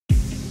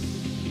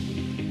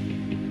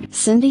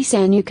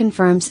Sanyu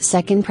confirms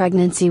second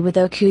pregnancy with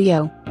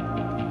Okuyo.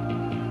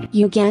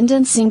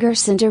 Ugandan singer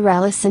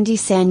Cinderella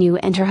Sanyu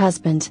and her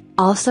husband,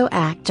 also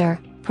actor,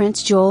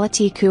 Prince Joel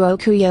Atiku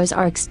Okuyos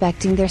are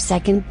expecting their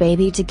second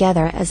baby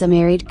together as a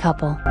married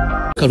couple.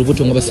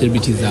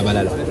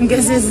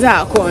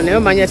 Ngezezaako naye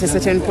omanya at a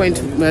certain point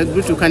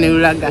olubuto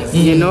kanelulaga,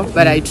 you know,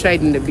 but I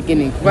tried in the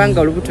beginning. Gwanga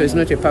olubuto is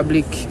not a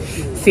public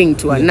thing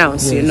to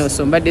announce, you know,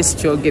 so mbadde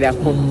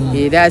sikyogerako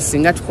era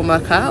singa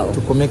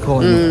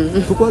tukomako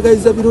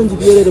tukwagaliza birungi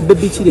byerero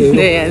baby kirero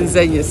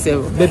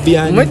neyanzanyisebo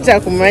mutta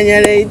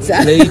kumanya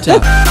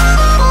later.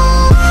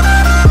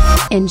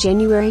 In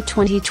January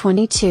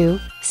 2022,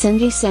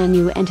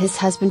 Sanyu and his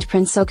husband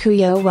Prince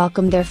Okuyo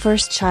welcomed their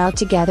first child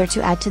together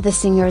to add to the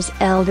singer's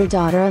elder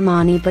daughter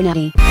Amani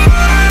Bernetti.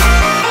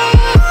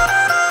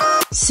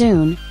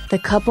 Soon, the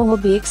couple will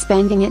be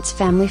expanding its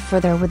family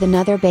further with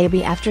another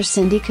baby after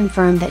Cindy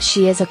confirmed that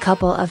she is a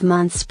couple of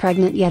months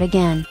pregnant yet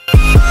again.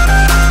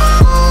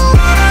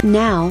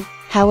 Now,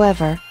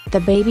 however, the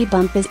baby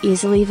bump is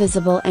easily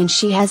visible and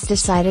she has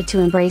decided to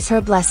embrace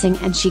her blessing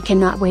and she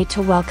cannot wait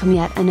to welcome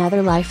yet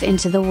another life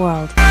into the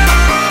world.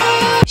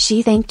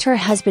 She thanked her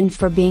husband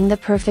for being the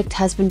perfect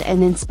husband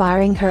and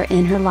inspiring her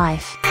in her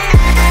life.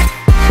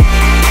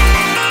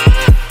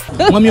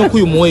 Mwami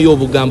Okuyo muweeyo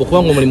obugambo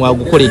kubanga omulimu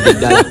agukoledde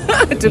ddala.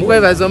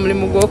 Tukwebaza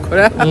omulimu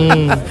gw'okola.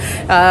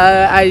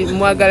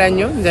 Mwagala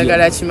nnyo,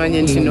 njagala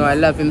kimanye nti I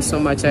love him so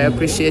much. I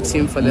appreciate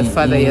him for the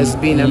father. He has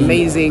been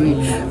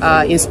amazing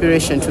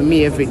inspiration to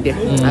me every day.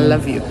 I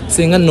love you.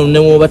 Singa nno ne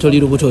woba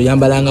toli lubuto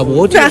oyambalanga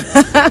bw'oti.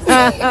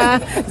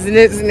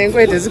 Zine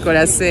engoye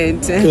tezikola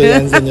ssente.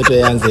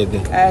 Tweyanzege.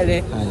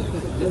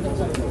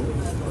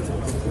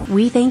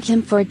 We thank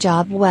him for a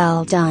job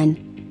well done.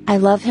 I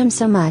love him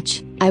so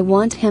much. I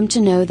want him to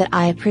know that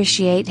I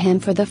appreciate him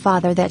for the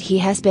father that he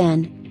has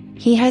been.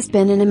 He has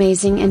been an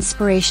amazing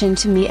inspiration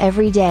to me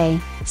every day.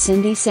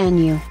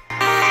 Sanyu.